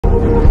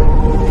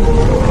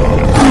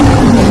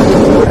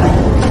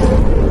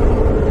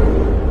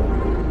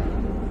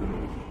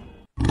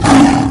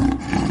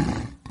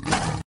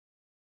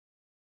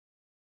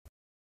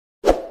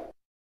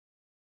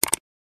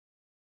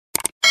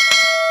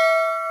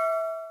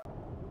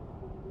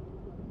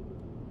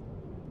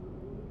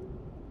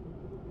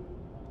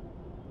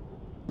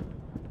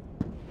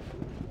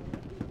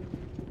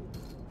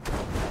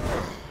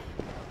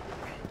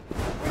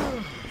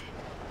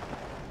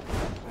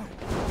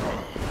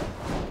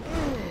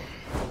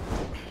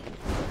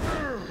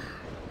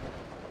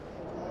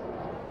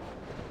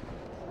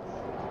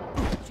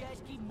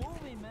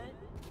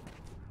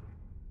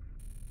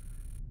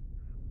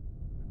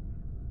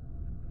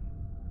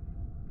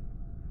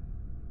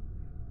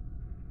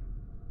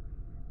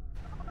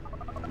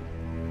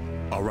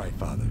All right,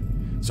 Father.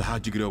 So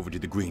how'd you get over to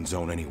the green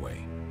zone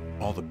anyway?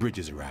 All the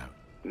bridges are out.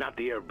 Not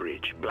the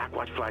AIRBRIDGE.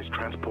 Blackwatch flies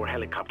transport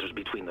helicopters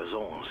between the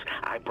zones.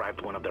 I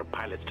bribed one of their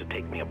pilots to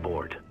take me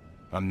aboard.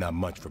 I'm not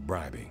much for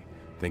bribing.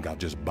 Think I'll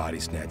just body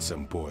snatch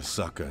some poor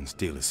sucker and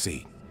steal a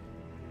seat.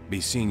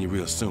 Be seeing you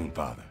real soon,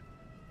 Father.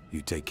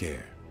 You take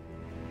care.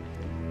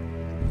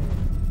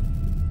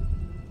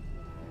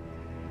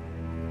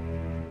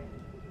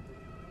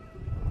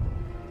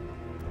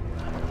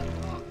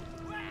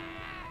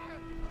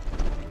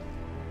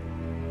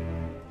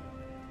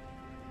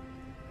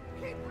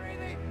 Keep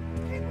breathing!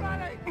 Keep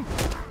running!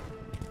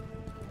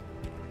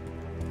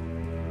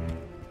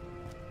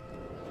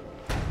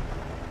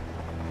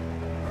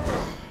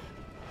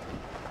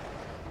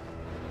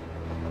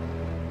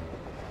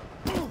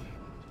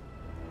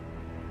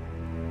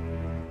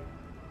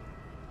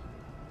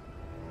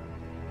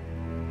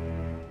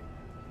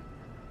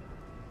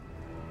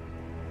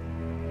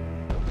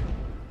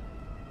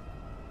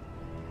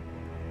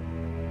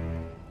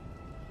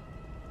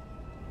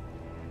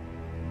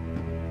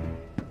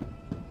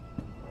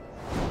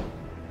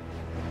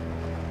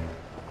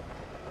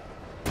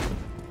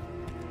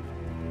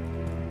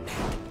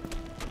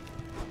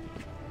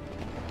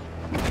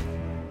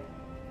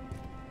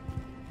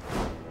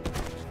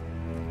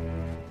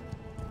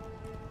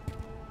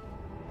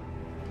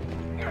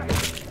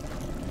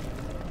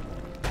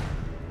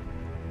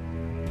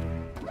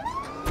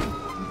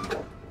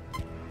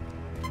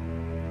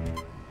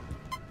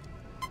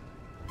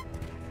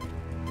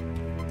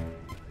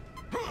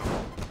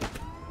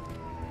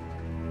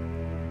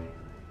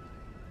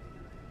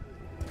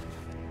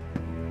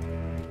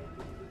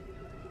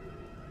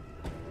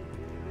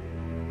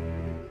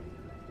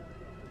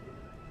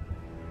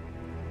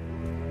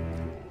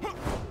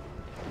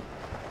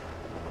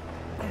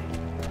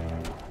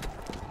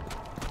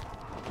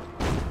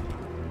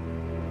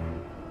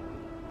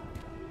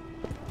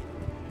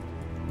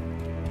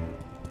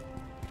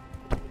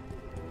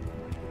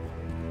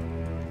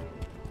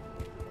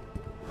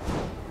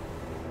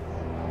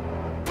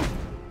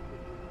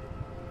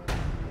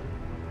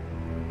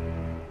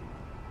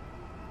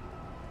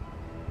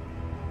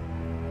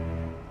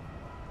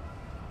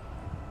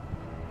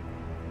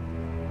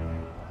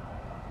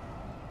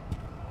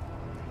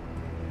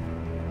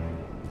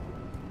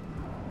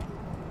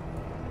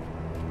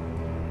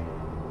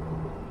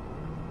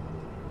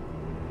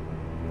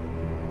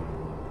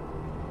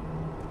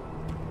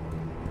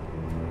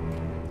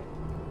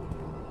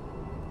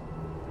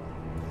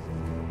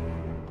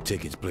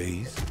 Tickets,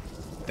 please.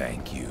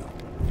 Thank you.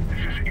 This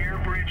is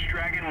AIRBRIDGE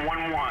Dragon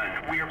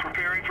 1-1. We are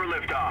preparing for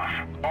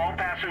liftoff. All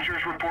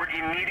passengers report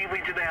immediately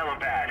to the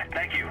helipad.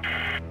 Thank you.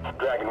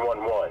 Dragon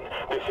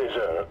 1-1, this is,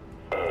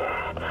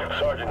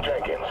 Sergeant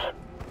Jenkins.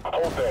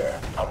 Hold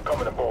there. I'm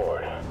coming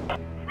aboard.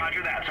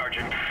 Roger that,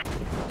 Sergeant.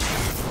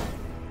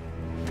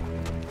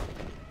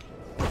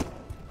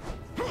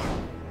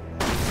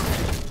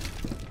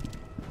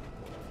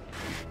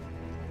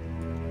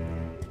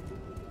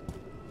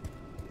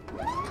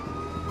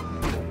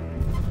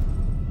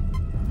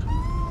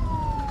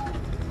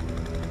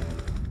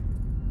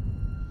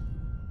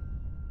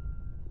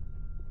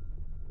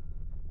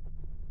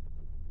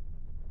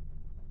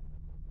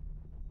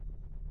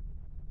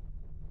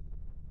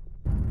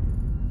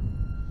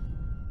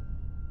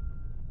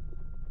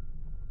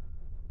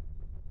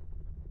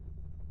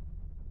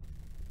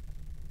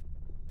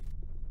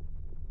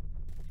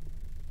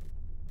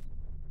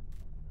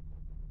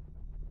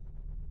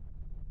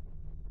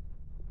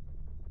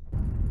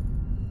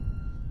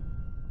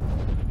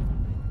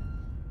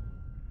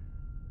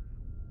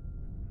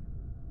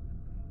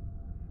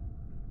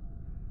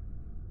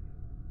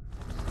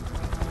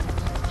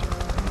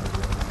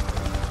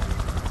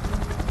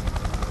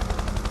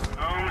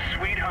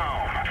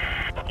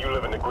 You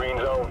live in the green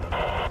zone?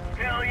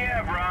 Hell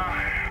yeah,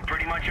 bro.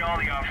 Pretty much all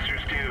the officers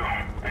do.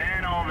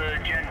 And all the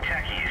gen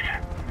techies.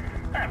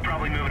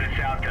 Probably moving us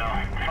out,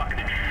 though. Fucking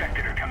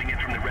infected are coming in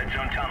from the red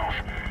zone tunnels.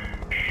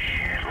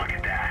 Shit, look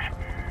at that.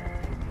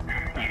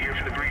 You here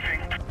for the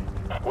briefing?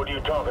 What are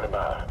you talking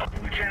about?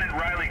 Lieutenant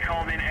Riley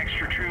called in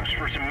extra troops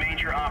for some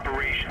major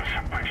operations.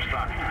 I just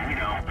thought, you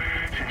know,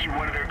 since you're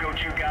one of their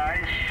go-to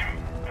guys,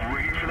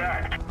 we're here for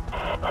that.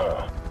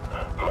 Huh.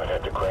 Might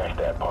have to crash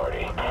that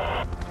party.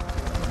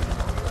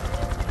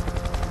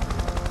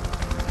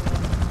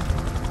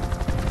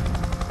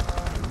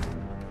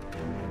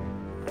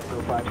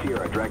 Echo 5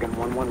 Sierra, Dragon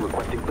 1-1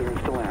 requesting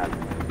clearance to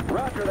land.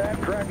 Roger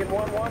that, Dragon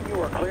 1-1,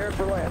 you are cleared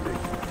for landing.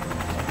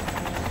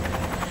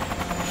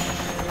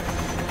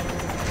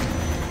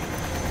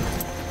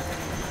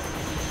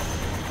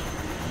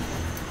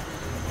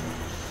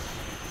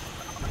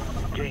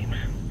 James.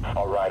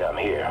 All right, I'm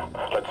here.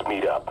 Let's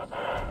meet up.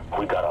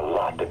 We got a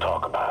lot to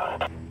talk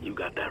about. You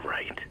got that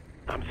right.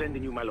 I'm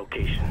sending you my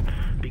location.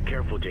 Be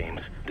careful,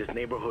 James. This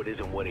neighborhood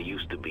isn't what it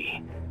used to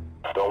be.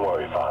 Don't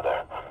worry,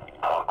 Father.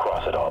 I'll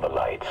cross at all the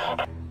lights.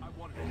 I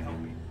wanted to help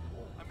you.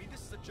 I mean,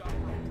 this is a job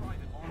for a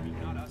private army,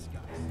 not us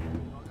guys.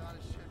 Oh, God,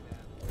 it's shit,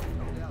 man.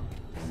 No doubt.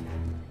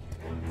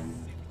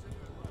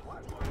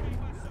 What? So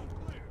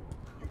clear.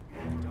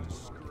 You done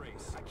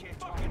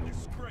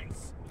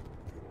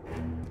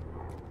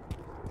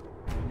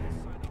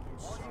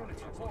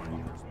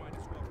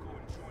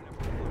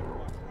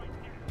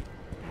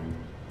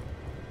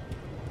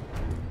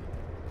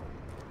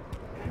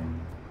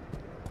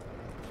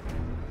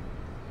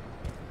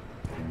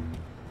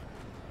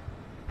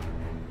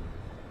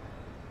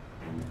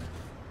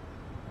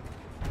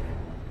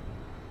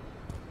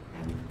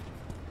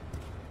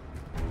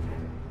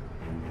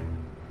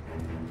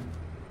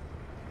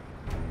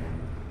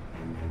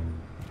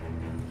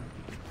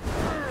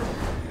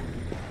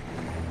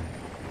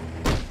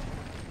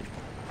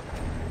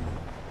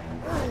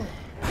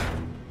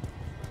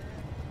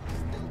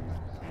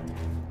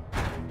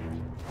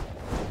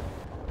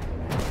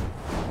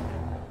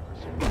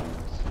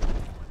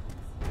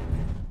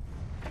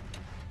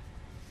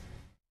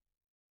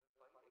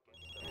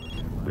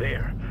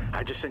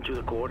just sent you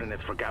the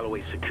coordinates for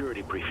Galloway's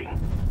security briefing.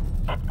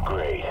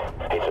 Great.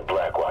 It's a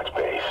Blackwatch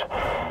base.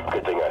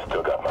 Good thing I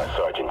still got my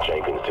Sergeant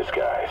Jenkins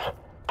disguise.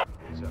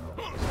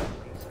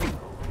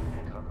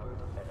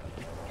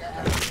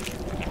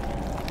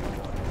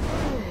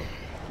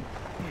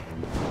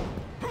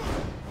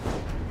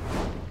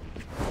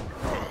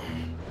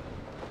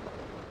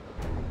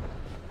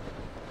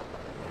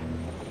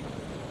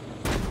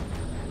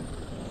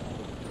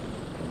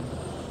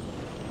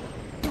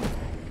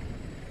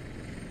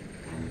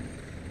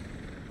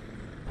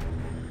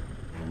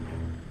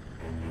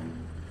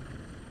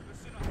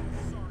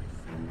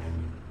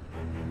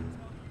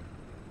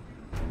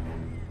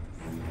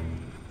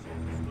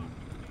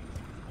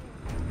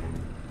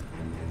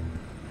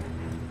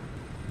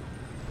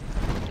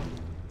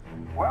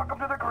 Welcome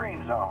to the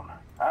Green Zone.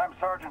 I'm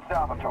Sergeant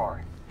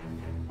Salvatore.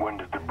 When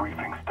does the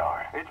briefing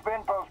start? It's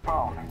been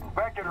postponed.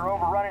 Infected are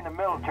overrunning the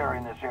military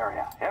in this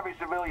area. Heavy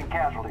civilian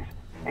casualties.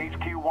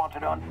 HQ wants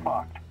it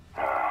unfucked.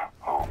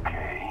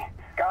 Okay.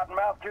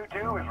 Cottonmouth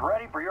 2-2 is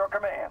ready for your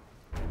command.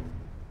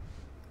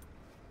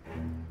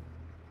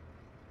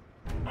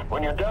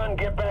 When you're done,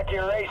 get back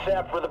here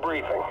ASAP for the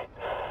briefing.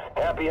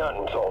 Happy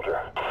hunting,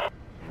 soldier.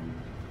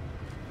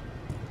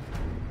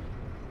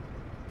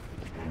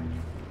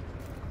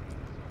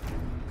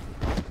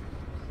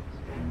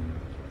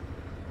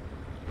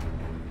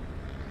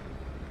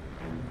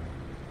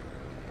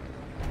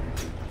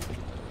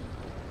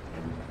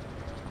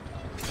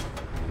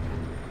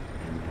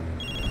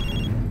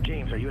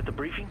 James, are you at the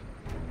briefing?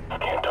 I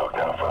can't talk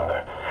now,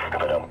 Father.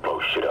 If I don't blow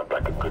shit up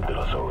like a good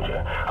little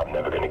soldier, I'm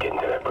never gonna get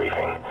into that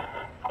briefing.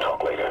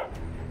 Talk later.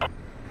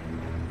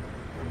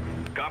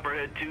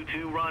 Copperhead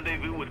 2-2,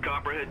 rendezvous with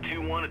Copperhead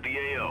 2-1 at the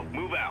AO.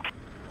 Move out.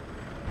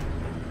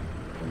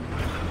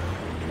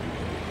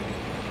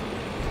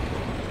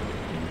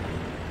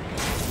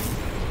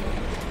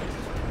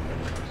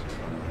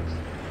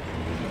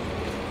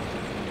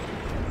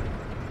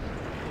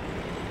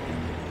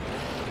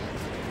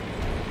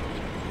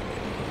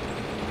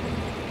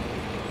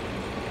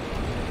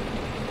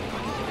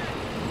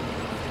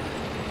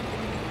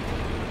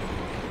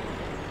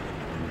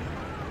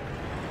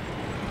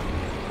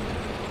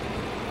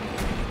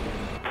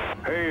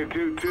 Hey,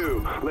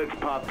 2-2, let's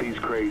pop these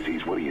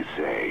crazies. What do you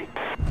say?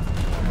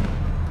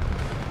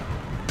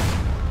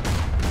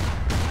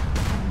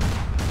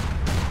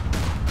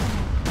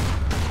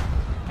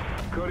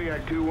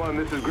 Kodiak 2-1,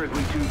 this is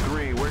Grizzly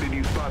 2-3. Where did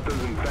you spot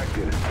those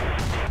infected?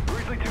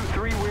 Grizzly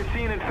 2-3, we're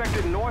seeing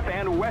infected north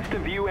and west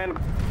of you and...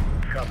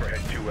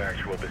 Copperhead 2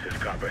 actual, this is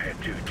Copperhead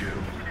 2-2.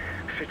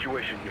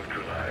 Situation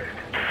neutralized.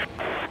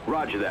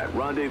 Roger that.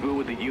 Rendezvous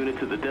with the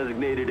units at the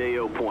designated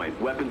AO point.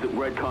 Weapons at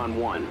Redcon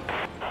 1.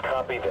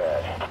 Copy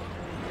that.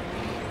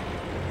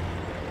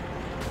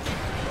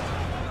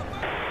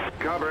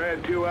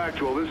 Copperhead 2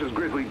 actual, this is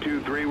Grizzly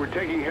 2-3. We're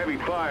taking heavy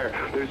fire.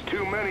 There's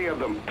too many of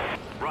them.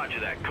 Roger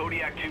that.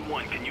 Kodiak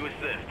 2-1, can you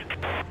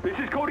assist? This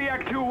is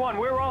Kodiak 2-1.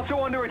 We're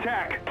also under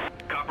attack.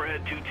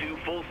 Copperhead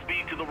 2-2, full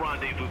speed to the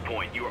rendezvous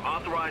point. You are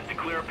authorized to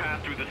clear a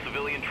path through the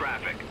civilian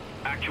traffic.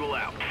 Actual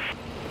out.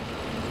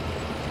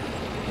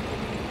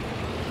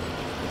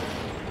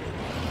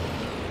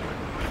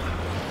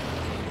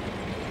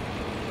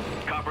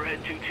 Copperhead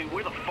 2-2,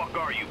 where the fuck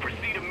are you?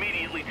 Proceed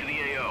immediately to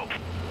the AO.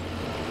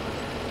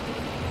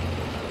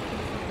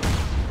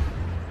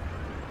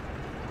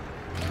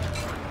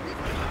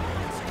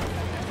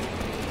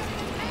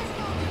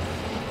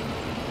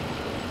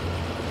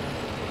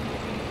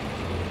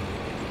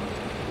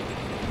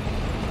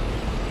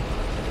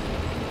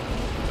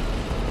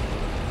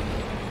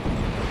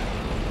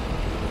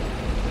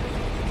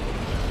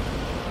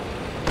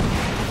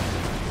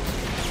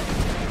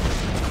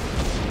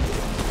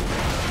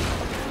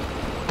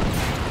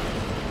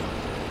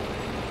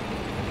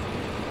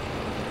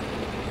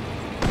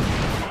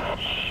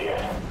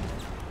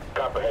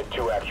 Copperhead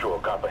 2 actual,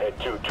 Copperhead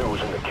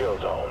 2-2's in the kill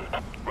zone.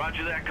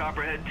 Roger that,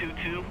 Copperhead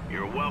 2-2.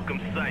 You're a welcome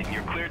sight and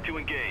you're cleared to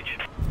engage.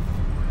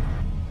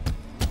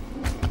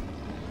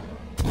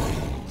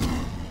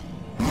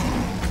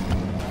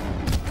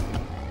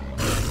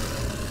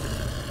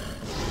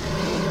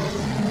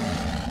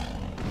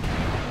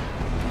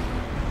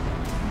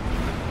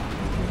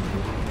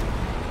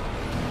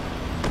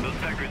 Those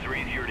peckers are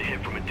easier to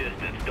hit from a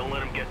distance. Don't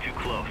let them get too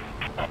close.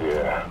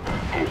 Yeah,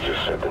 easier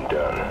said than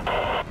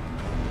done.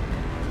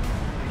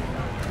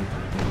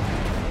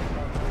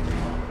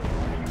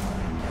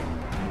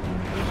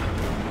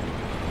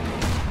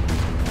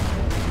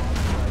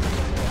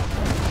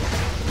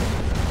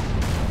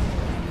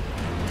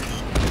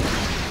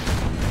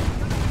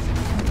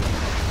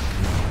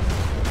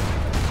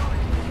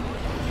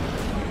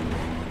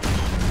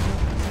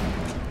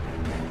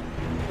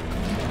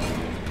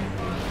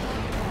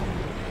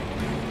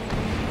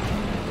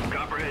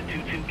 Copperhead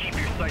 2-2, keep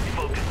your sights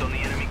focused on the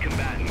enemy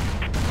combatants.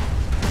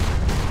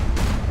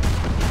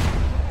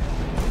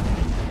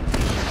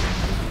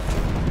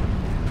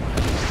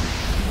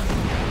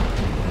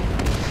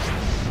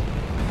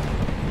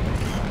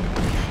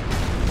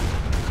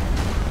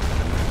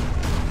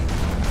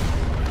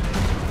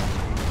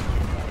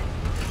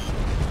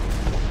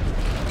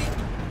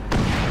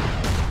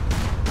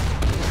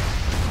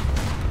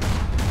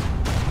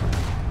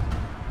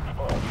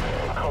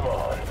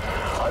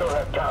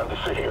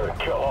 sit here and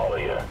kill all of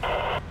you.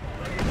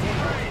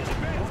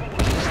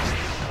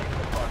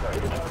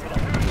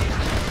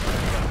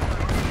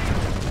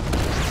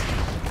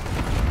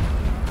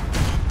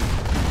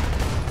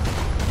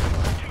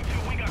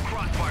 We got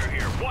crossfire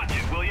here. Watch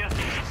it, will ya?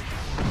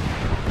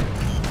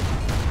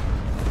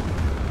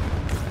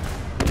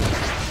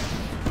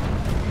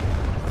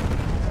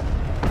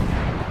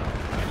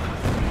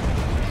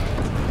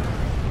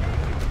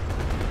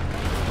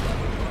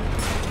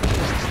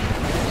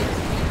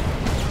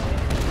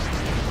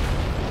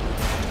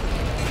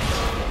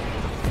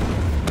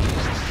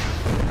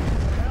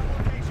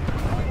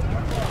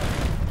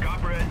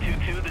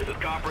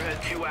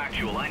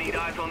 Actual. I need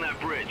eyes on that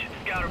bridge.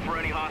 Scout it for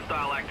any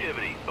hostile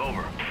activity.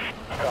 Over.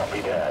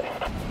 Copy that.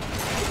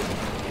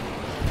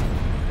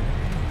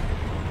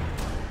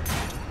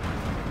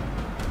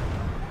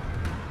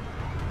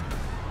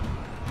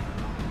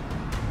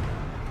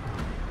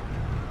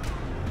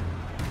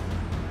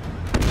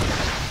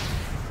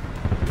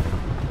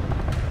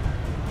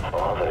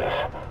 All this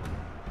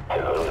to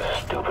go to this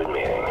stupid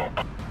meeting.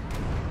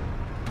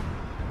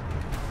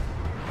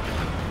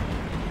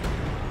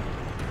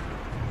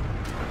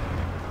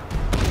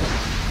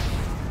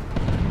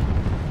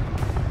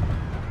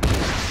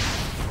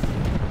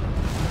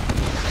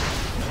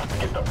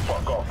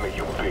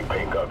 Big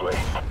pink ugly. 2-2,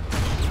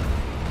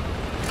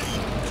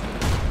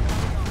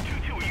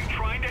 are you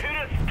trying to hit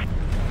us?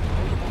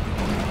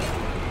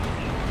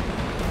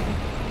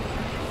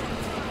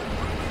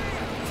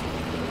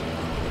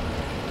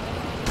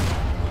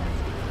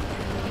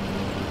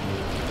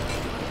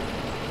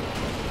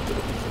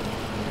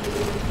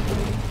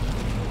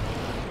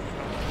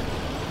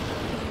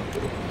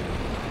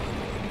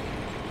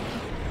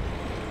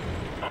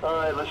 All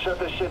right, let's shut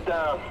this shit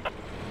down.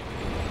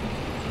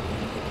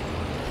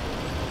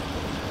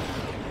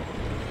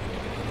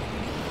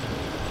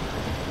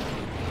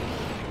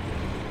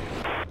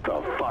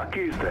 The fuck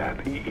is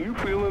that? You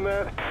feeling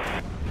that?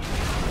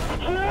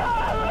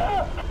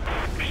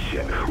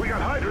 Shit, we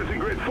got hydrants in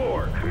grid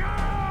 4.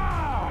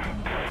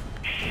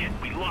 Shit,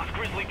 we lost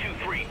Grizzly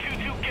 2-3.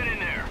 2-2, get in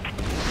there.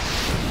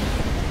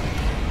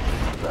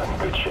 Not in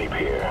good shape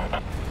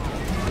here.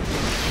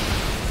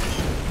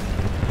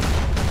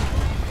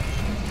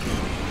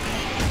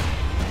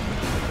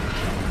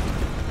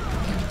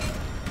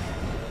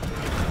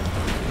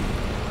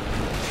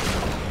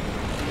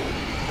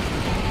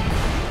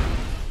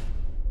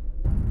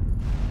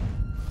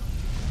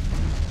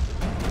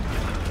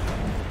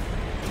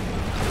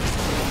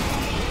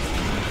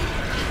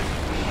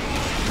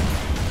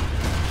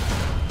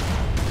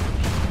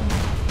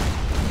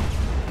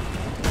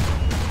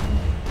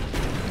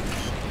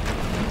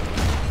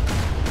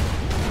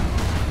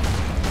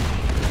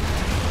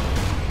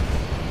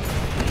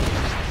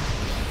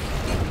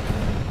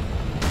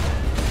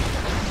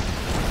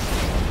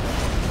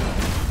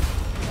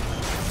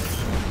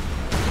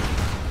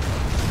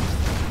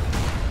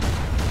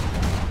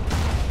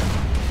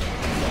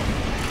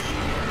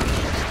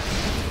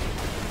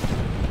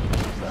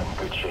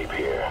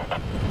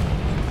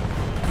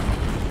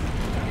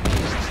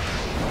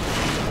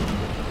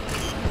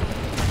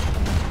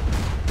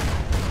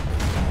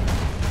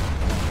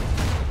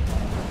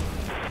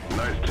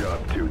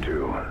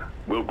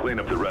 We'll clean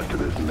up the rest of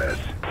this mess.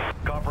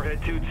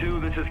 Copperhead 2-2,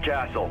 this is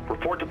Castle.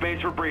 Report to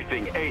base for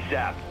briefing,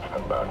 ASAP.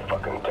 About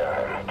fucking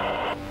time.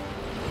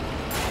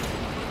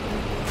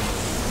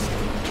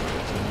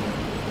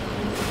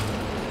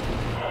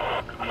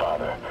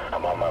 Father,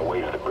 I'm on my way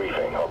to the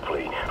briefing.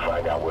 Hopefully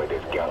find out where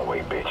this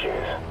Galloway bitch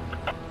is.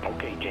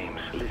 Okay, James,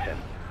 listen.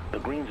 The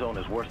green zone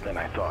is worse than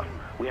I thought.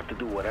 We have to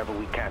do whatever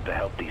we can to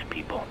help these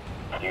people.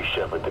 You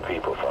shepherd the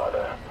people,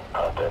 Father.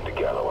 I'll tend to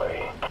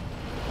Galloway.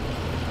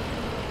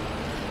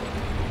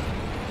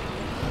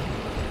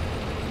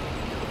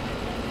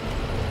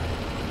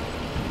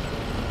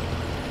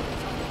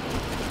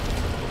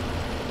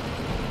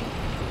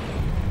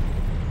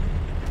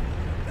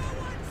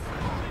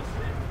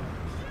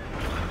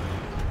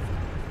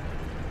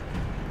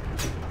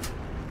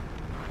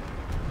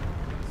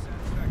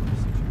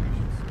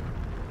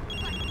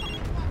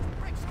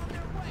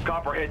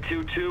 Copperhead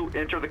 2-2,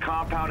 enter the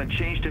compound and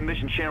change to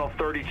mission channel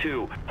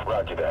 32.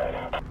 Roger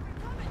that.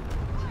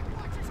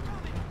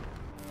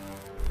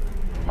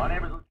 My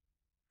name is...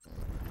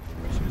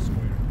 Mission is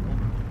square.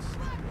 Over.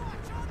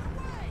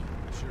 I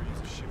sure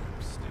use a ship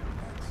with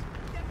stimulants.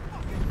 Get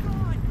fucking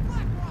gone!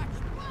 Blackwatch!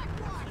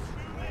 Blackwatch!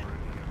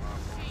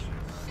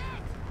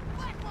 Shit!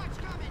 Blackwatch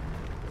coming!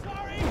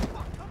 Sorry!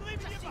 I'm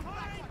leaving you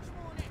behind!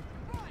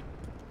 Run!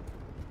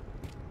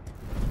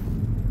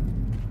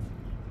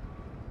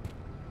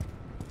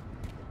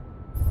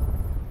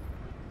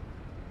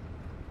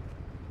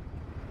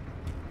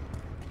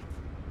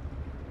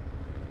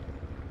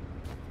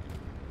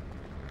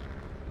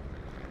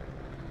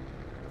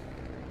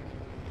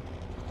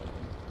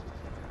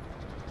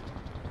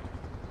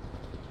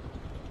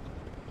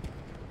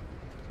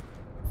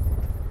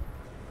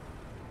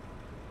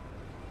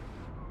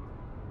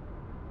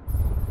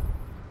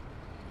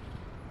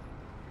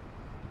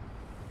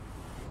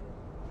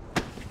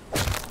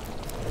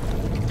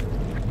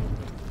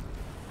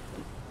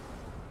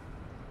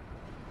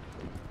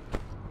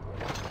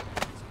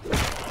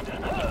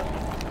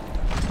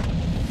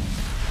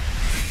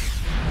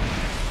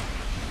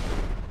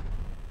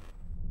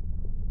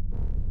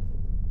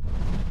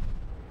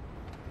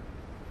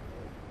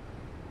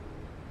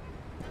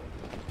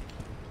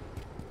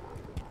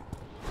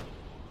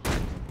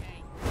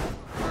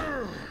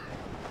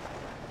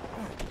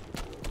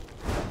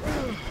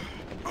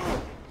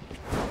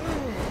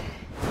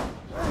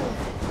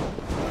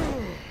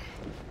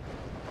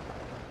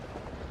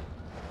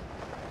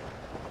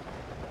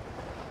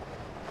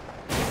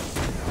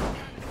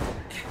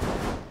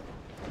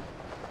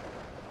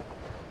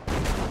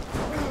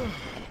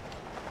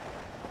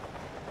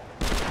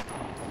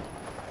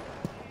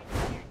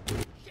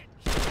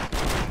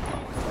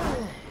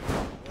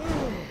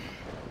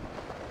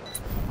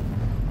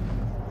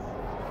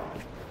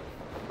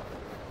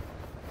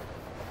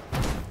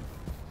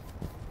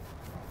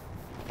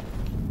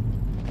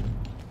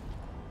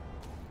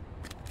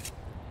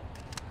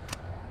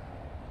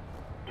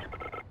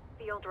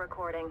 old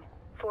recording.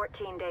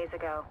 14 days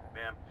ago.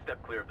 Ma'am,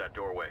 step clear of that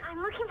doorway.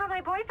 I'm looking for my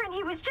boyfriend.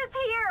 He was just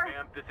here.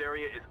 Ma'am, this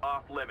area is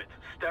off limits.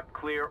 Step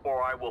clear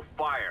or I will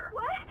fire.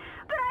 What?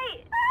 But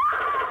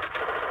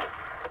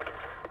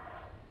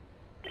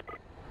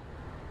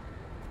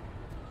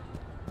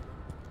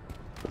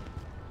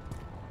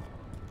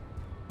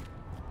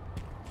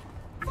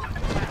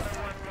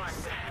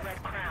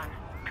Red Crown.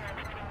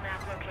 Transmitting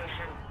map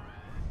location.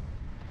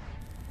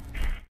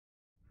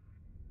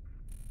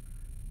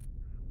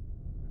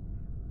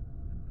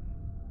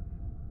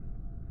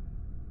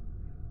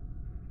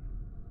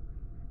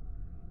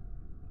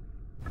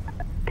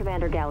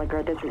 Commander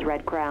Gallagher, this is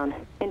Red Crown.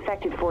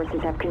 Infected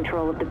forces have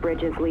control of the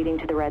bridges leading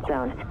to the red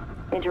zone.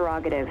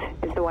 Interrogative.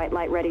 Is the white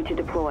light ready to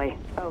deploy?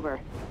 Over.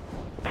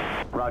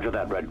 Roger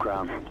that, Red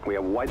Crown. We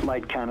have white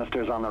light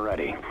canisters on the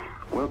ready.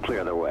 We'll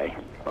clear the way.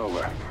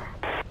 Over.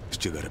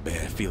 Still got a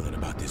bad feeling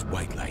about this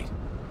white light.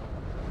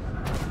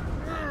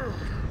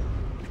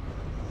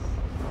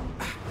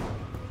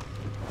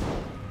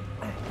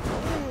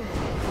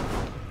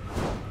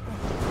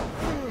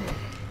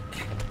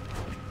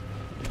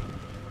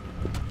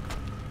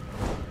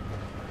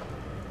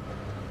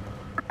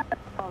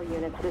 All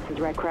units, this is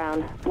Red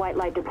Crown. White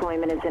light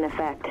deployment is in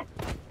effect.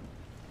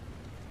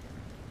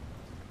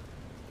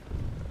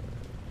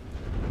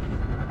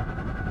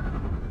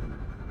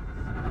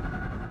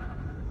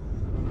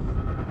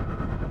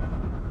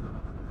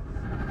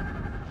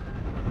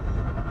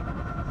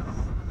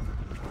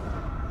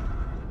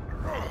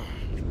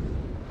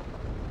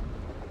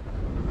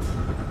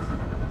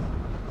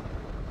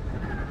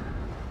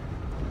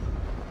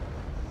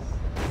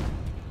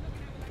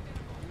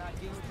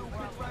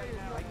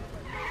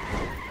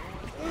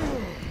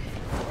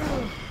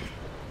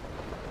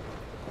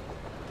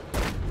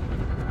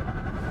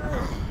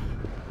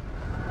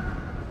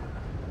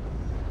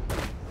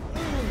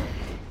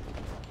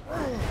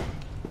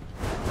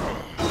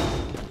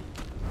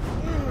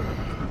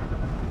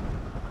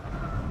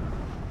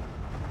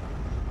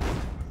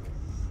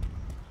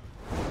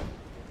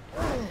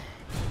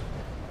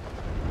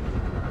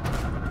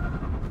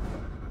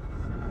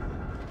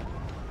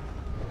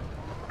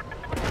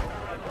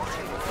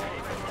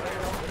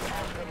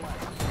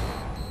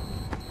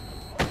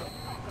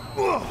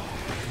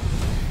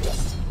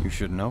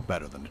 You should know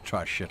better than to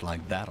try shit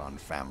like that on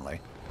family.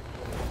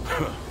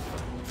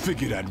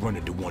 Figured I'd run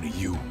into one of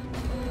you.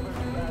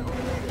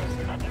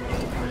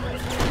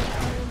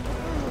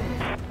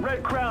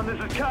 Red Crown, this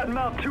is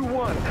Cottonmouth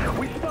 2-1.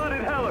 We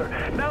spotted Heller.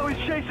 Now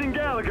he's chasing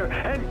Gallagher,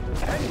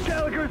 and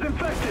Gallagher's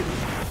infected.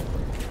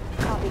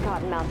 Copy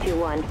Cottonmouth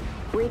 2-1.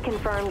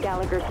 Reconfirm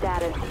Gallagher's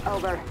status.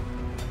 Over.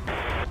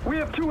 We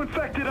have 2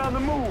 infected on the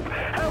move.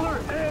 Heller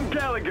and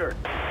Gallagher.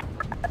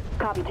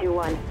 Copy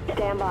 2-1.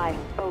 Stand by.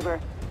 Over.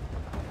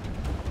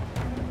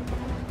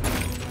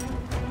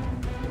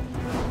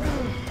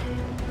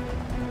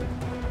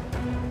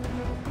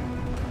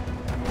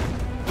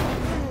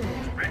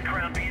 Red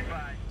Crown, be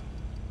advised.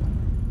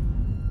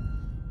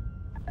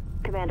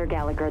 Commander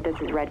Gallagher, this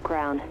is Red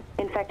Crown.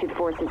 Infected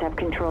forces have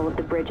control of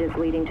the bridges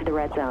leading to the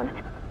red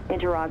zone.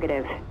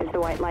 Interrogative. Is the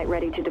white light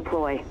ready to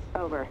deploy?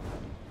 Over.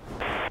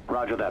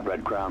 Roger that,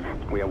 Red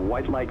Crown. We have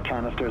white light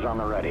canisters on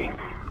the ready.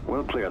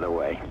 We'll clear the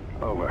way.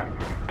 Over.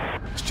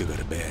 Still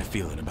got a bad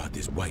feeling about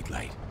this white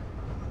light.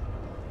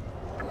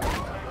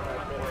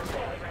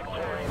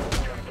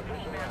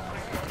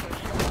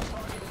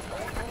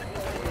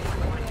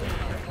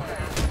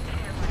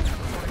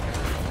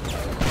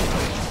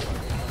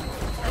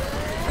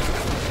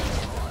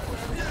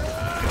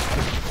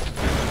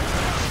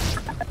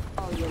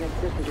 All units,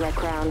 this is Red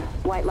Crown.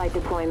 White light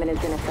deployment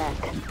is in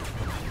effect.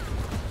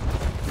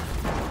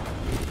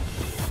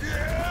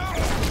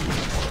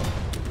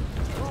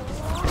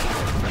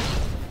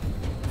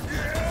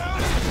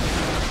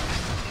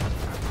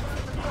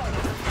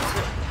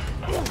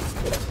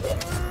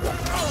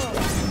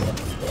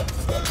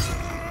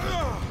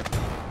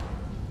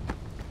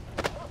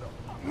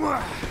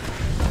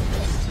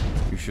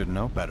 You should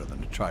know better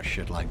than to try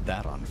shit like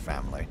that on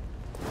family.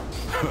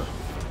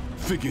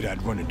 Figured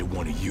I'd run into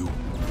one of you.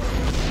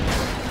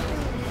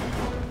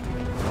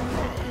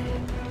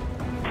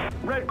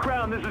 Red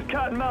Crown, this is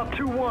Cottonmouth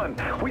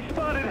 2-1. We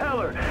spotted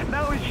Heller.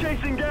 Now he's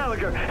chasing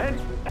Gallagher,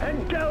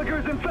 and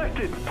Gallagher's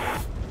infected.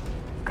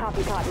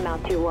 Copy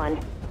Cottonmouth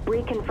 2-1.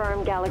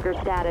 Reconfirm Gallagher's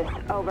status.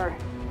 Over.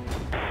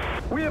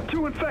 We have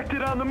 2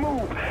 infected on the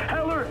move.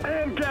 Heller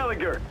and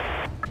Gallagher.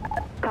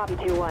 Copy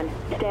 2-1.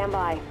 Stand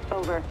by.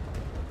 Over.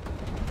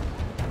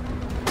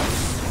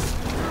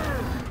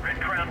 Red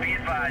Crown, be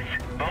advised.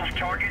 Both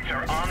targets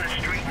are on the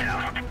street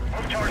now.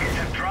 Both targets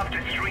have dropped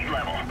at street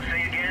level.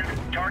 Say it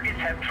again. Targets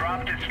have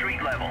dropped at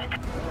street level.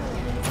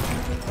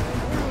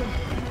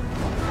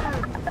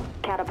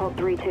 Catapult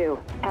 3-2.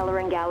 Heller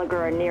and Gallagher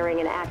are nearing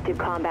an active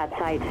combat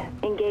site.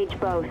 Engage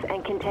both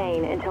and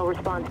contain until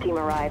response team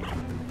arrives.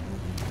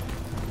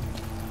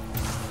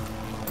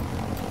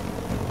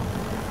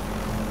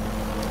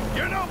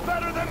 You're no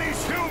better than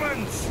these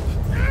humans!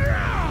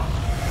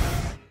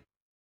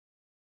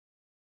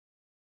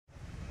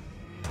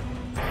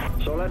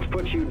 So let's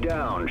put you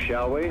down,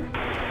 shall we?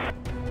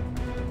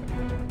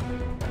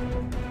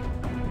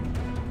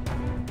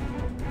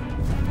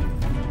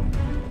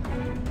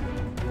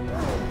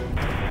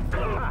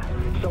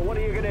 So what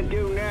are you gonna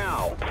do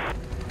now?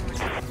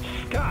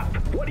 Stop!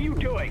 What are you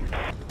doing?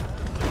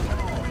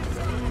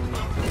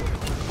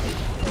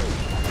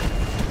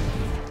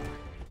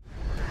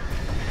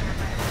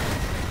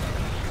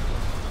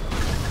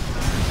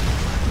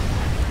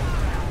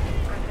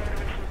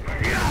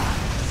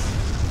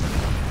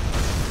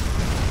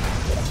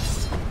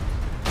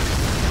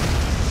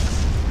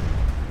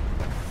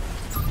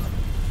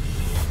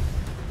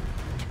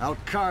 I'll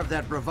carve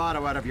that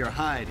bravado out of your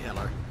hide,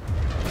 Heller.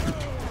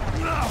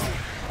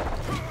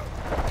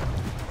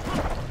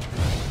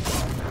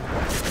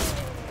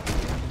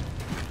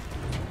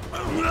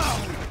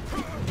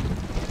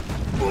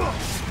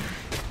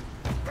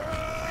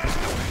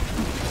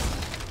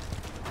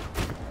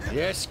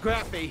 You're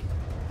scrappy.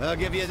 I'll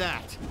give you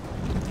that.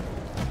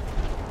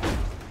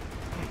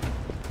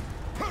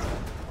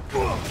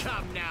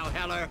 Come now,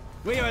 Heller.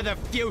 We are the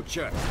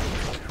future.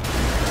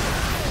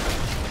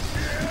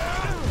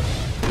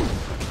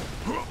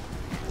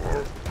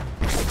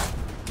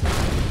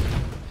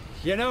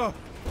 You know,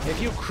 if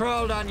you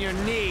crawled on your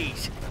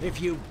knees, if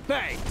you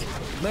begged,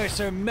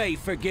 Mercer may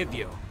forgive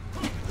you.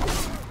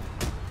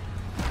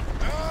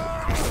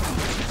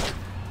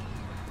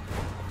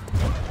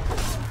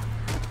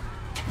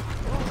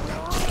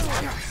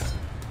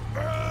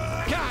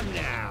 Come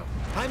now!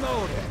 I'm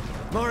older,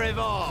 more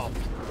evolved.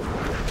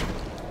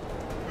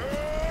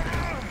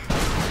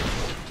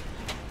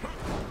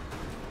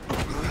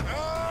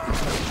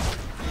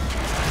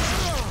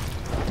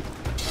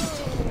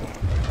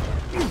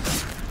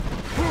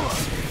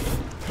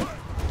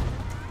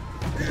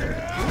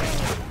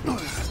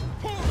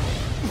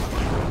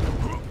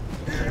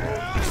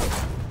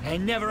 I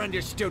never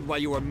understood why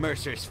you were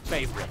Mercer's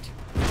favorite.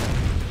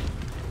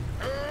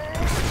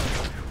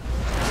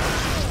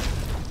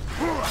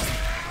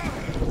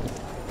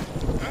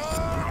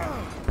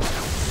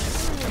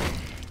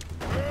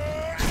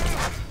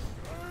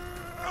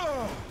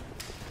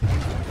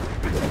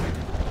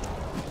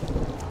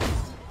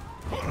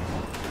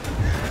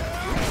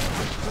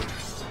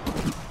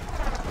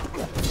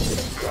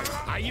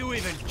 Are you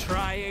even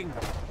trying?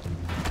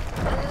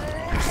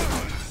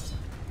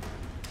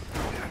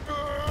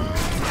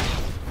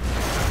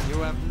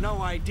 You have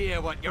no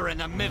idea what you're in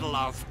the middle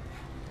of.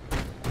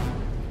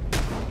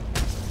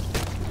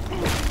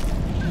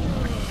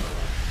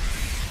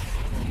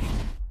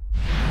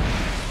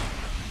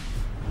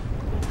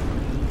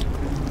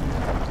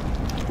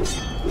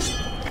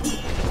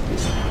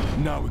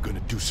 Now we're gonna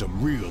do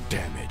some real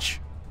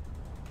damage.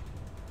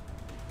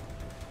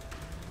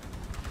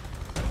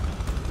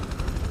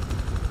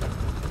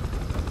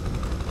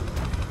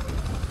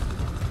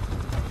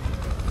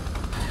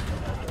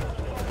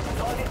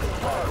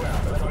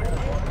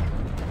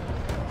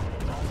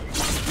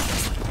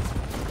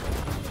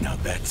 Now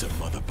that's a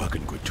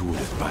motherfucking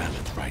gratuitous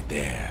violence right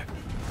there.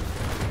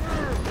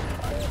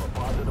 I have a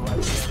positive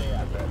identity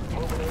asset.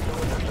 Moving into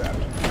intercept.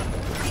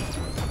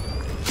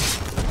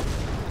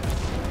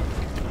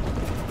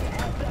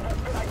 Asset has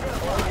been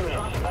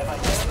identified. I've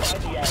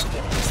identified the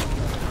asset.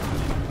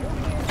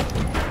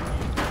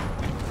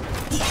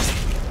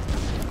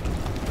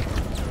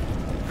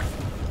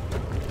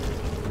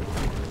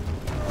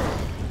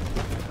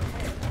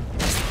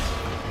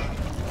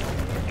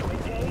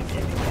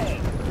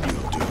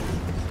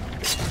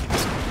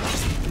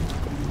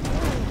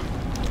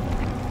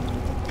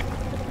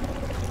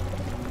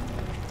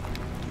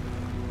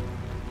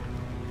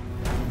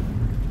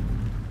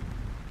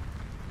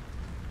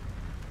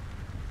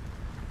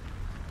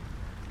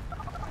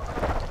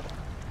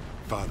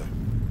 Father,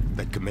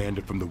 that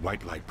commander from the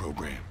White Light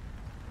program.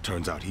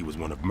 Turns out he was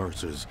one of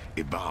Mercer's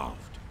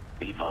evolved.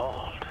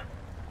 Evolved?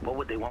 What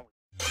would they want?